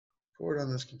Record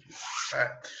on this computer. All right.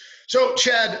 So,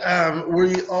 Chad,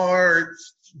 we are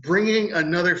bringing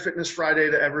another Fitness Friday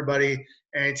to everybody,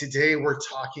 and today we're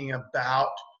talking about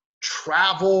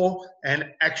travel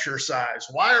and exercise.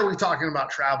 Why are we talking about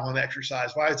travel and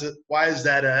exercise? Why is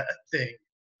that a thing?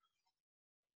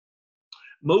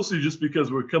 Mostly just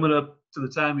because we're coming up to the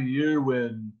time of year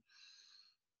when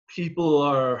people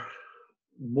are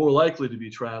more likely to be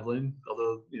traveling,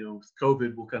 although, with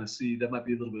COVID, we'll kind of see that might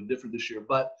be a little bit different this year.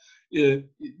 But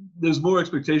there's more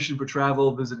expectation for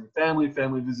travel, visiting family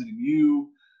visiting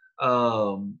you.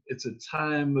 It's a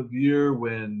time of year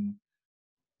when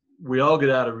we all get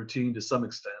out of routine to some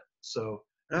extent. So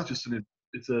Yeah.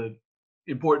 it's an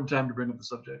important time to bring up the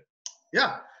subject.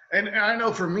 Yeah. And I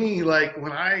know for me, like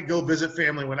when I go visit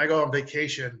family, when I go on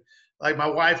vacation, like my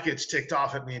wife gets ticked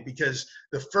off at me because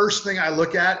the first thing I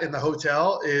look at in the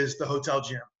hotel is the hotel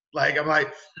gym. Like I'm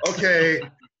like, okay,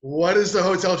 what does the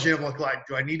hotel gym look like?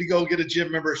 Do I need to go get a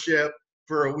gym membership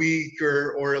for a week,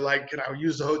 or like can I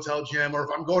use the hotel gym? Or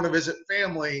if I'm going to visit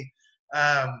family,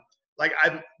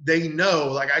 they know,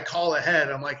 like I call ahead.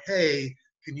 I'm like, hey,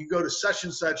 can you go to such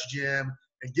and such gym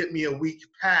and get me a week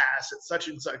pass at such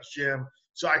and such gym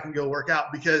so I can go work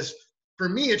out? Because for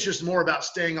me, it's just more about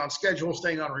staying on schedule,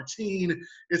 staying on routine.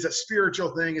 It's a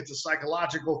spiritual thing. It's a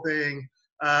psychological thing.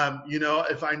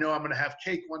 If I know I'm going to have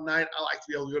cake one night, I like to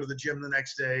be able to go to the gym the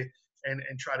next day and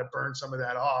try to burn some of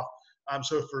that off.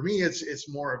 So for me, it's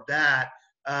more of that.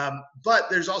 But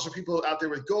there's also people out there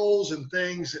with goals and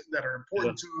things that are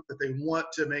important to them, that they want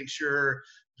to make sure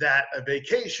that a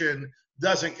vacation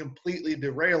doesn't completely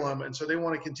derail them. And so they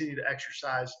want to continue to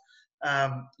exercise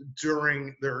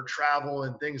during their travel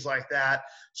and things like that.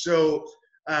 So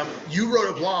you wrote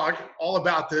a blog all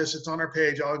about this. It's on our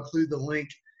page. I'll include the link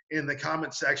in the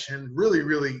comment section. Really,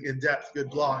 really in-depth, good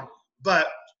blog. But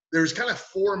there's kind of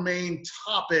four main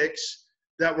topics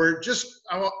that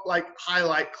I want like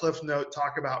highlight, cliff note,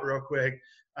 talk about real quick.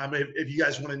 If you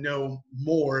guys want to know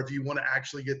more, if you want to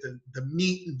actually get the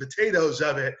meat and potatoes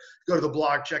of it, go to the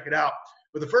blog, check it out.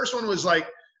 But the first one was like,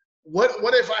 what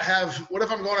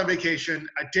if I'm going on vacation?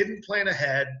 I didn't plan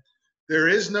ahead. There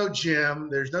is no gym.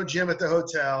 There's no gym at the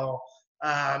hotel.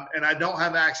 And I don't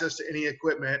have access to any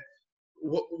equipment.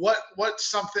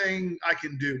 What's something I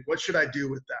can do? What should I do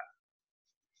with that?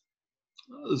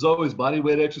 There's always body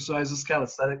weight exercises,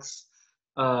 calisthenics.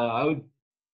 I would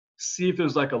see if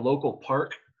there's like a local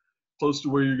park close to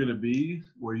where you're going to be,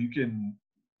 where you can,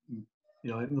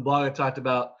 in the blog I talked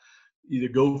about either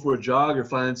go for a jog or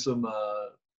find some,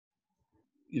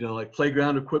 like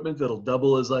playground equipment that'll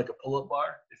double as like a pull-up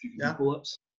bar if you can do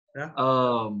pull-ups. Yeah.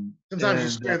 Sometimes you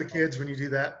scare the kids when you do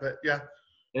that, but yeah.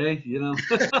 Hey,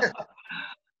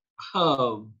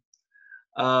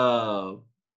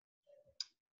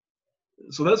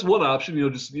 so that's one option,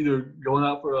 just either going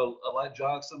out for a light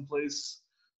jog someplace,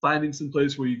 finding some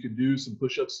place where you can do some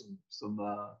push-ups, some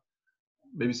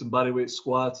maybe some body weight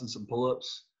squats and some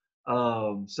pull-ups,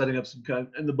 setting up some kind,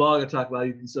 in the blog I talk about,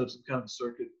 you can set up some kind of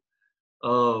circuit,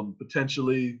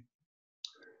 potentially,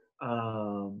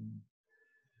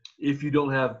 if you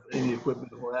don't have any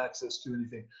equipment or access to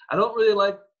anything. I don't really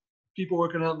like people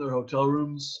working out in their hotel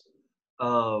rooms,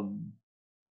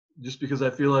 just because I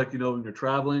feel like, when you're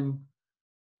traveling,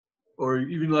 or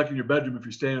even like in your bedroom, if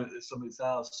you're staying at somebody's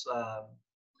house,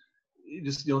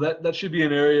 that should be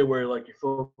an area where like you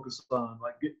focus on,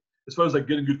 like as far as like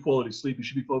getting good quality sleep, you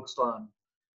should be focused on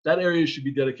that area. Should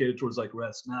be dedicated towards like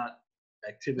rest, not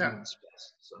activity and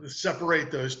stress. So separate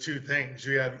those two things.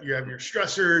 You have your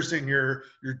stressors and your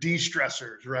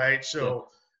de-stressors, right? So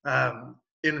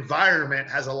environment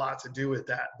has a lot to do with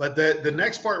that. But the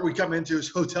next part we come into is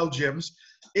hotel gyms,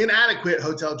 inadequate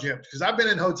hotel gyms, because I've been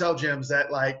in hotel gyms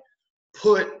that like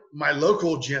put my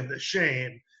local gym to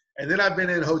shame. And then I've been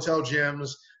in hotel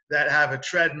gyms that have a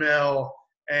treadmill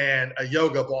and a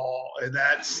yoga ball, and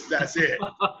that's it.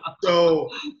 So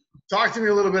talk to me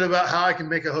a little bit about how I can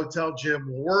make a hotel gym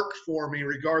work for me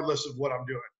regardless of what I'm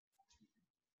doing.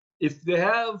 If they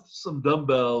have some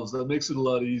dumbbells, that makes it a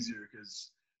lot easier,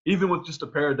 because even with just a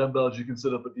pair of dumbbells, you can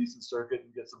set up a decent circuit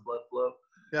and get some blood flow.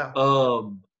 Yeah.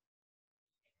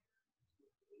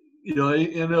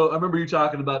 I remember you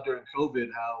talking about during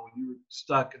COVID how when you were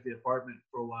stuck at the apartment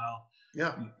for a while,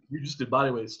 you just did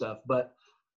bodyweight stuff, but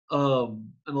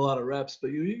and a lot of reps.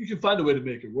 But you can find a way to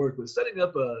make it work. But setting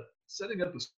up a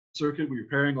circuit where you're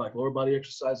pairing like lower body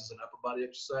exercises and upper body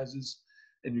exercises,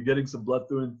 and you're getting some blood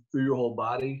through your whole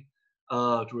body,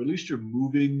 to at least you're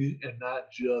moving and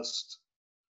not just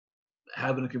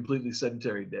having a completely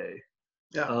sedentary day.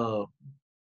 Yeah.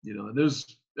 And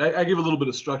I give a little bit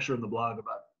of structure in the blog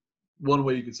about one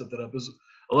way you can set that up. There's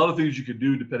a lot of things you can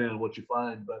do depending on what you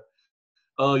find, but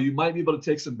You might be able to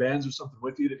take some bands or something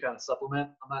with you to kind of supplement.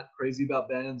 I'm not crazy about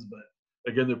bands, but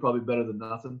again, they're probably better than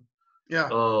nothing. Yeah.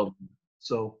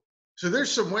 So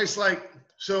there's some ways, like,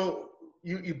 so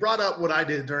you brought up what I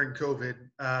did during COVID,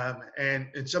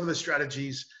 and some of the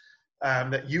strategies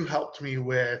that you helped me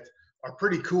with are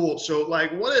pretty cool. So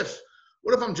like, what if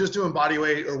I'm just doing body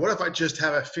weight, or what if I just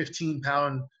have a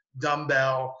 15-pound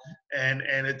dumbbell and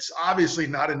it's obviously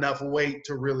not enough weight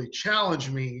to really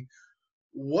challenge me?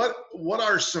 What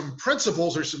are some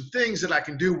principles or some things that I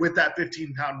can do with that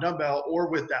 15-pound dumbbell or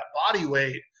with that body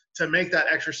weight to make that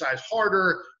exercise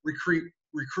harder, recruit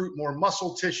more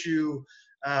muscle tissue,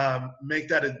 make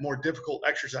that a more difficult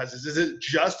exercises? Is it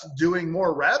just doing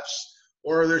more reps,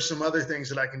 or are there some other things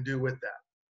that I can do with that?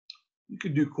 You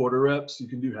can do quarter reps. You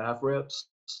can do half reps.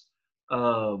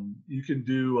 You can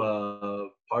do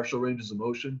partial ranges of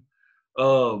motion.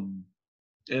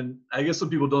 And I guess some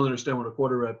people don't understand what a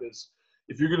quarter rep is.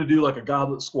 If you're going to do like a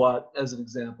goblet squat, as an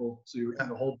example, so you're going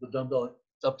to hold the dumbbell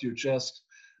up to your chest,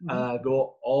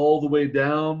 go all the way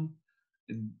down.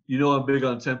 And I'm big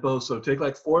on tempo, so take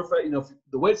like 4 or 5. If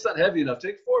the weight's not heavy enough,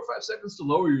 take 4 or 5 seconds to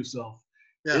lower yourself.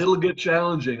 Yeah. It'll get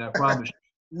challenging, I promise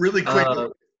you. Really quickly.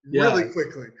 Really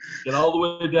quickly. Get all the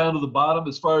way down to the bottom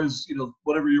as far as,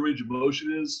 whatever your range of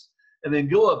motion is, and then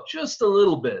go up just a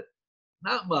little bit,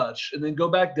 not much, and then go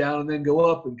back down and then go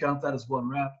up and count that as one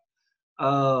rep.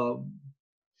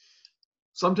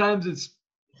 Sometimes it's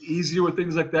easier with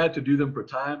things like that to do them per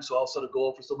time, so I'll set a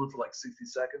goal for someone for like 60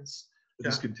 seconds.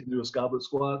 Just continuous goblet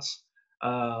squats.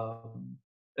 And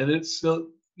it's still,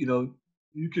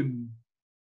 you can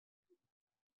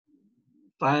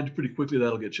find pretty quickly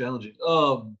that'll get challenging.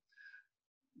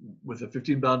 With a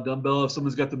 15-pound dumbbell, if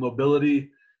someone's got the mobility,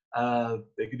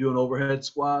 they can do an overhead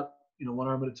squat, one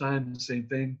arm at a time, same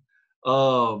thing.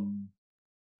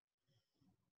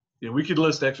 We could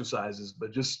list exercises,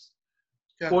 but just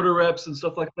quarter reps and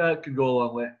stuff like that can go a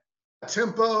long way.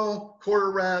 Tempo, quarter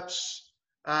reps.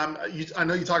 I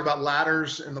know you talk about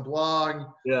ladders in the blog,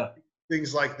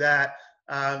 things like that,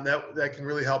 that can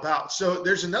really help out. So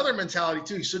there's another mentality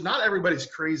too. So not everybody's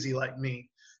crazy like me,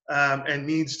 and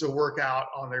needs to work out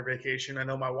on their vacation. I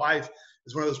know my wife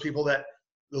is one of those people that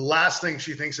the last thing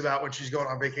she thinks about when she's going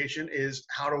on vacation is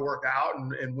how to work out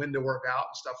and when to work out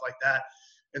and stuff like that.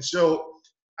 And so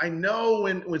I know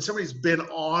when somebody's been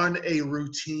on a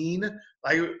routine,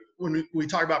 like when we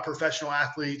talk about professional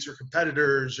athletes or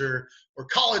competitors or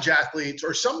college athletes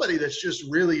or somebody that's just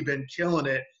really been killing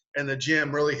it in the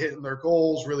gym, really hitting their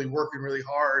goals, really working really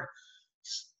hard,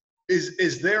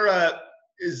 is there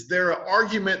an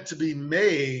argument to be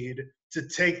made to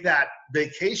take that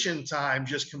vacation time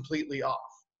just completely off?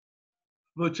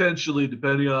 Potentially,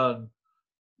 depending on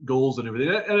goals and everything.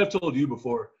 And I've told you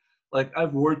before, like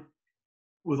I've worked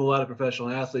with a lot of professional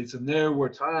athletes, and there were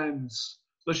times,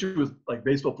 especially with like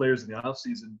baseball players in the off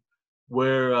season,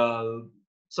 where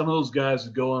some of those guys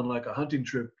would go on like a hunting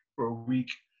trip for a week,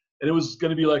 and it was going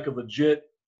to be like a legit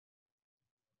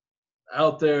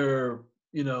out there,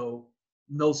 no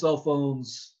cell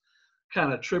phones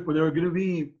kind of trip where they were going to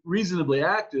be reasonably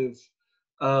active,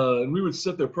 and we would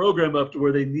set their program up to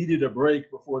where they needed a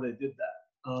break before they did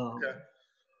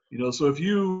that. So if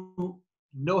you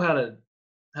know how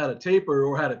to taper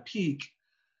or how to peak,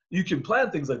 you can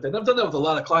plan things like that. And I've done that with a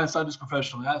lot of clients, not just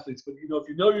professional athletes, but if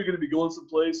you're going to be going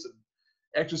someplace and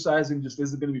exercising just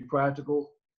isn't going to be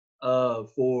practical,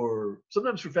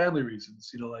 sometimes for family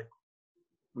reasons. Like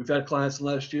we've had clients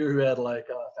last year who had like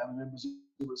family members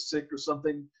who were sick or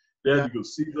something. They had to go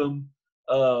see them.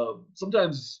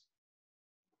 Sometimes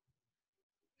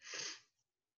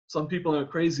some people aren't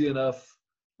crazy enough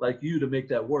like you to make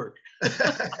that work.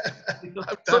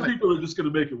 Some people are just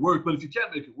going to make it work, but if you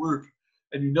can't make it work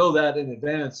and you know that in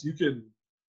advance, you can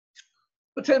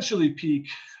potentially peak.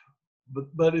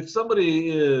 But if somebody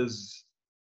is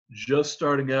just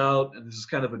starting out and this is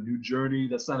kind of a new journey,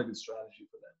 that's not a good strategy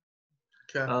for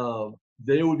them. Okay.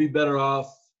 They would be better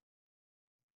off,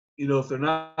 if they're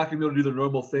not going to be able to do their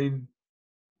normal thing,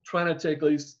 trying to take at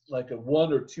least like a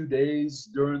 1 or 2 days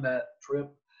during that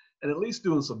trip, and at least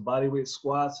doing some body weight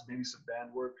squats, maybe some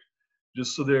band work,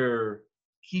 just so they're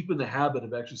keeping the habit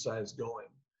of exercise going.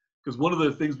 Because one of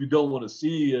the things we don't want to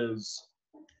see is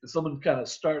someone kind of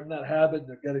starting that habit and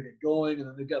they're getting it going, and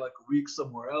then they got like a week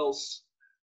somewhere else.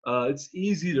 It's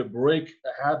easy to break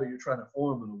a habit you're trying to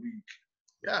form in a week.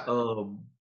 Yeah.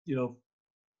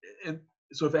 And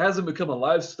so if it hasn't become a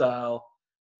lifestyle,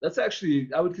 that's actually,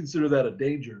 I would consider that a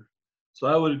danger.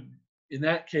 So in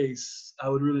that case, I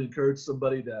would really encourage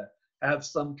somebody to have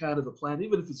some kind of a plan,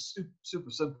 even if it's super,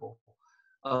 super simple.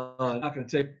 Not going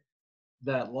to take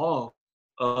that long,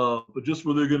 but just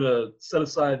where they're going to set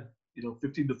aside,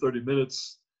 15 to 30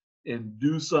 minutes and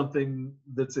do something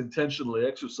that's intentionally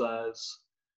exercise,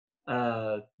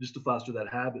 just to foster that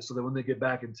habit, so that when they get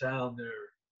back in town,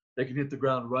 they can hit the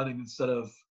ground running instead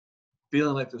of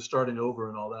feeling like they're starting over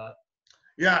and all that.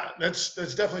 Yeah, that's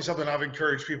definitely something I've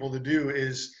encouraged people to do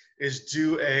is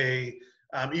do a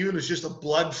even if it's just a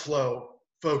blood flow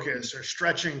focus or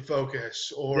stretching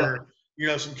focus or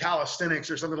some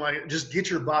calisthenics or something like it. Just get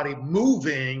your body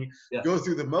moving, go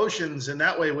through the motions, and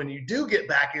that way when you do get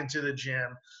back into the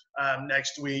gym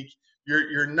next week,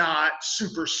 you're not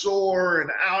super sore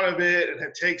and out of it, and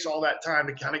it takes all that time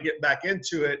to kind of get back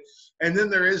into it. And then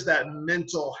there is that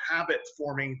mental habit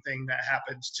forming thing that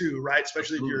happens too, right?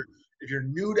 Especially if you're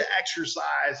new to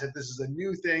exercise, if this is a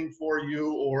new thing for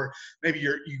you, or maybe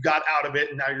you got out of it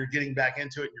and now you're getting back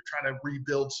into it and you're trying to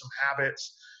rebuild some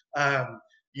habits.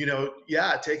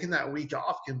 Taking that week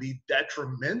off can be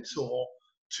detrimental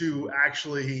to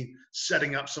actually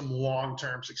setting up some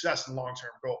long-term success and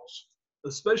long-term goals.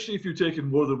 Especially if you're taking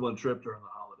more than one trip during the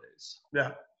holidays.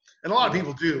 Yeah. And a lot of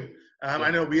people do. I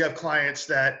know we have clients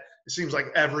that it seems like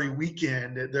every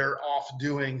weekend they're off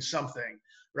doing something,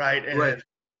 right? And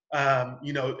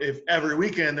if every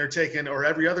weekend they're taking, or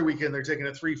every other weekend they're taking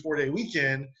a 3-4 day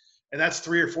weekend, and that's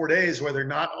 3 or 4 days where they're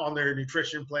not on their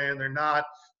nutrition plan, they're not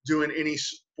doing any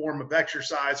form of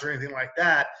exercise or anything like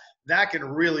that, that can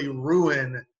really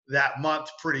ruin that month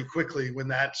pretty quickly when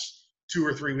that's 2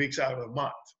 or 3 weeks out of a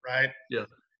month, right? Yeah.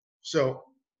 So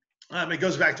it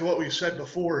goes back to what we've said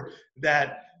before,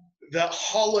 that the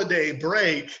holiday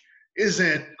break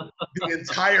isn't the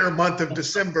entire month of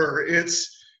December.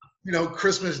 It's,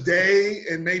 Christmas Day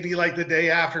and maybe like the day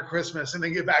after Christmas, and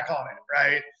then get back on it,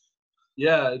 right?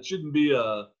 Yeah, it shouldn't be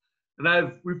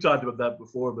and we've talked about that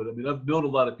before, but I mean, I've known a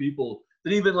lot of people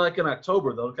that even like in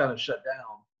October, they'll kind of shut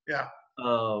down. Yeah.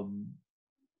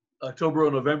 October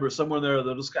or November, somewhere in there,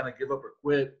 they'll just kind of give up or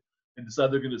quit and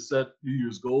decide they're going to set New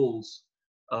Year's goals.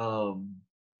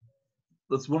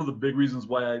 That's one of the big reasons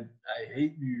why I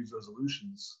hate New Year's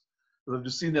resolutions. Because I've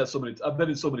just seen that I've been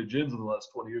in so many gyms in the last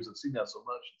 20 years. I've seen that so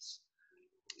much.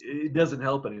 It doesn't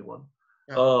help anyone.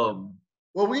 Yeah.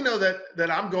 Well, we know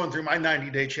that I'm going through my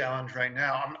 90-day challenge right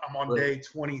now. I'm on day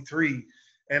 23,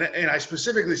 and I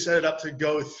specifically set it up to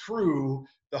go through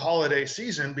the holiday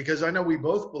season, because I know we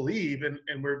both believe, and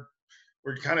we're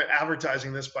kind of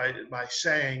advertising this by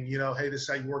saying, hey, this is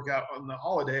how you work out on the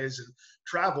holidays and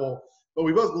travel. But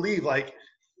we both believe, like,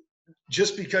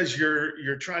 just because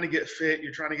you're trying to get fit,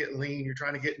 you're trying to get lean, you're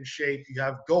trying to get in shape, you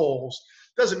have goals,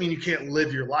 doesn't mean you can't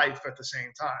live your life at the same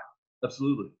time.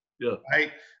 Absolutely. Yeah.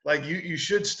 Right? Like you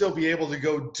should still be able to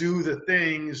go do the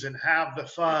things and have the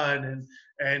fun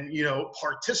and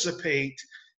participate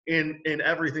in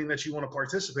everything that you want to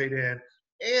participate in,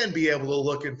 and be able to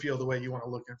look and feel the way you want to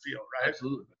look and feel, right?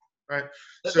 Absolutely. Right.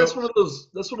 That's one of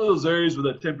those areas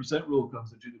where that 10% rule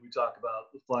comes into, that we talk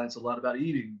about with clients a lot about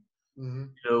eating.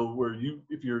 Mm-hmm. Where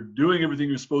if you're doing everything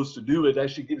you're supposed to do, it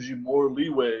actually gives you more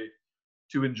leeway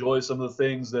to enjoy some of the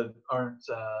things that aren't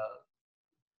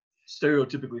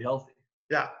stereotypically healthy.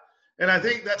 Yeah. And I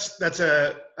think that's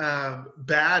a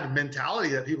bad mentality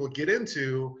that people get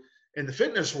into in the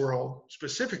fitness world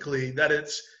specifically, that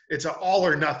it's an all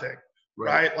or nothing,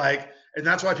 right? Like, and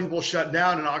that's why people shut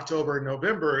down in October and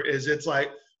November, is it's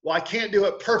like, well, I can't do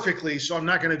it perfectly, so I'm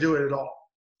not going to do it at all.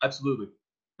 Absolutely.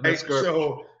 And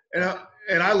so,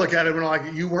 and I look at it and I'm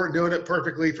like, you weren't doing it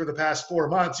perfectly for the past 4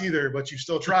 months either, but you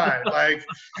still tried. Like,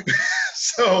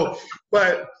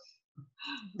 but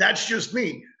that's just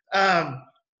me.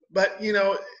 But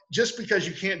just because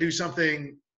you can't do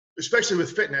something, especially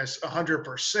with fitness,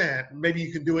 100%, maybe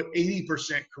you can do it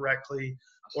 80% correctly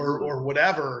or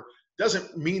whatever,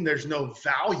 doesn't mean there's no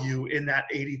value in that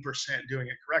 80% doing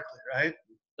it correctly, right?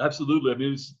 Absolutely. I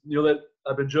mean, that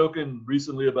I've been joking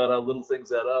recently about how little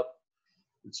things add up.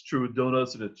 It's true with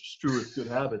donuts, and it's true with good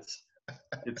habits.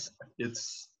 It's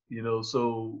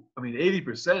so I mean,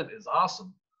 80% is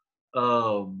awesome.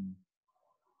 And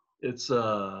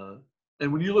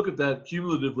when you look at that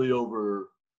cumulatively over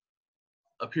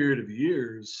a period of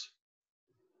years,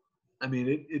 I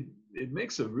mean, it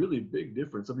makes a really big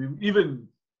difference. I mean, even,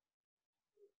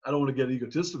 I don't want to get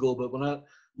egotistical, but when I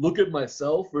look at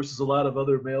myself versus a lot of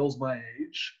other males my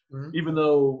age, even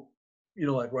though,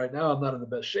 like right now, I'm not in the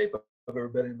best shape I've ever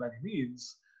been in by any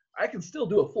means, I can still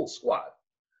do a full squat.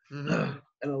 And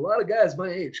a lot of guys my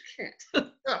age can't.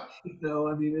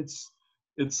 I mean, it's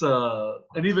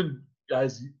and even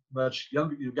guys much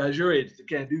younger, guys your age, that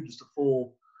can't do just a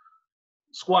full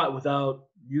squat without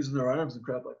using their arms and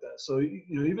crap like that. So,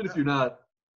 even if you're not,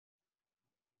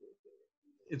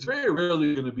 it's very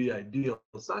rarely going to be ideal.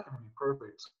 It's not going to be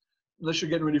perfect unless you're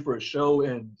getting ready for a show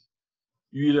and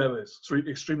you either have a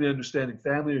extremely understanding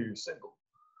family or you're single.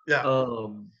 Yeah.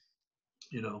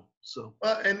 You know, so.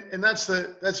 And that's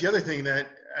the other thing that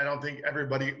I don't think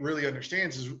everybody really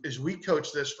understands is we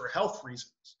coach this for health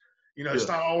reasons. You know, it's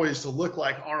not always to look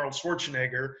like Arnold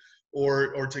Schwarzenegger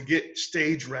or to get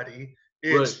stage ready.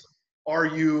 It's are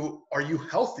you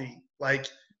healthy? Like,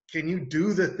 can you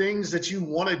do the things that you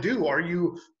want to do? Are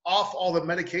you off all the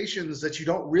medications that you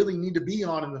don't really need to be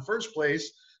on in the first place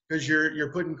because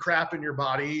you're putting crap in your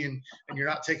body and you're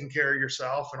not taking care of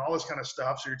yourself and all this kind of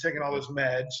stuff. So you're taking all those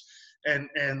meds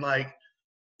and like,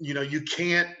 you know, you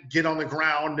can't get on the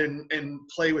ground and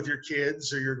play with your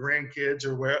kids or your grandkids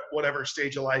or whatever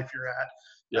stage of life you're at.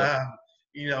 Yeah.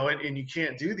 You know, and you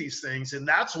can't do these things. And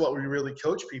that's what we really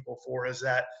coach people for, is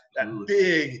that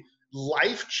big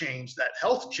life change, that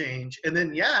health change. And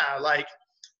then, like,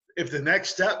 if the next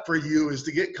step for you is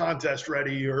to get contest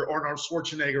ready or Arnold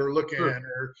Schwarzenegger looking,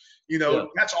 or, you know,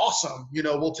 that's awesome. You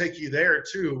know, we'll take you there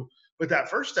too. But that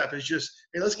first step is just,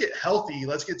 hey, let's get healthy.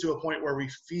 Let's get to a point where we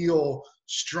feel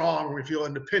strong, we feel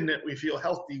independent, we feel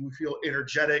healthy, we feel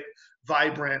energetic,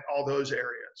 vibrant, all those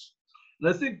areas.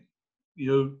 And I think, you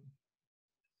know,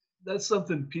 that's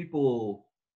something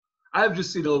I've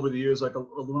just seen over the years, like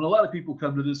when a lot of people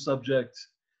come to this subject,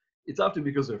 it's often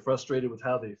because they're frustrated with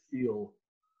how they feel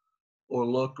or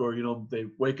look, or, you know, they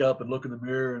wake up and look in the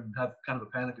mirror and have kind of a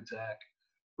panic attack,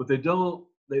 but they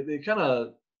kind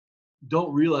of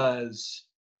don't realize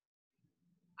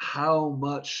how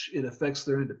much it affects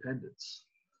their independence.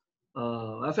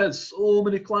 I've had so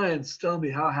many clients tell me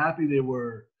how happy they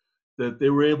were that they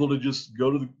were able to just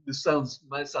go to this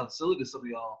might sound silly to some of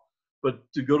y'all, but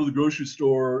to go to the grocery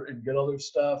store and get all their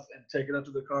stuff and take it up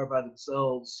to the car by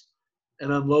themselves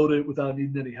and unload it without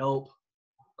needing any help.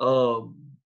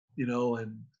 You know,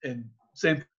 and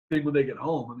same thing when they get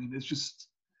home. I mean, it's just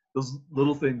those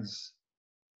little things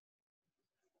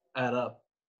add up.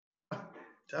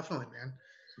 Definitely, man.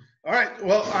 All right.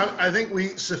 Well, I think we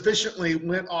sufficiently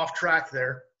went off track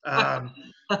there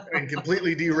and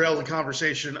completely derailed the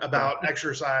conversation about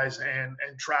exercise and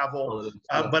travel.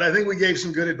 But I think we gave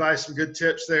some good advice, some good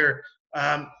tips there.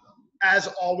 As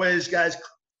always, guys,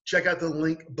 check out the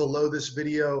link below this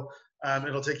video.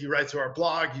 It'll take you right to our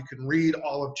blog. You can read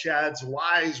all of Chad's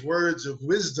wise words of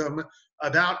wisdom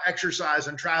about exercise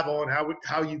and travel and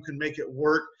how you can make it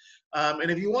work. And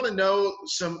if you want to know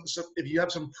if you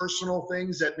have some personal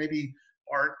things that maybe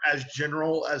aren't as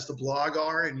general as the blog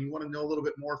are, and you want to know a little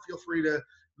bit more, feel free to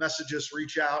message us,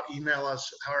 reach out, email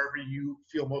us, however you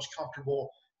feel most comfortable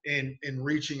in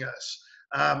reaching us.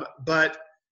 But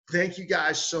thank you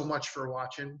guys so much for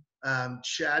watching.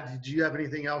 Chad, did you have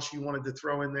anything else you wanted to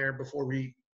throw in there before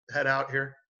we head out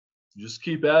here? Just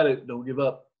keep at it. Don't give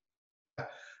up. All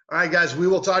right, guys, we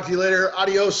will talk to you later.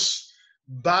 Adios.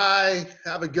 Bye.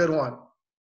 Have a good one.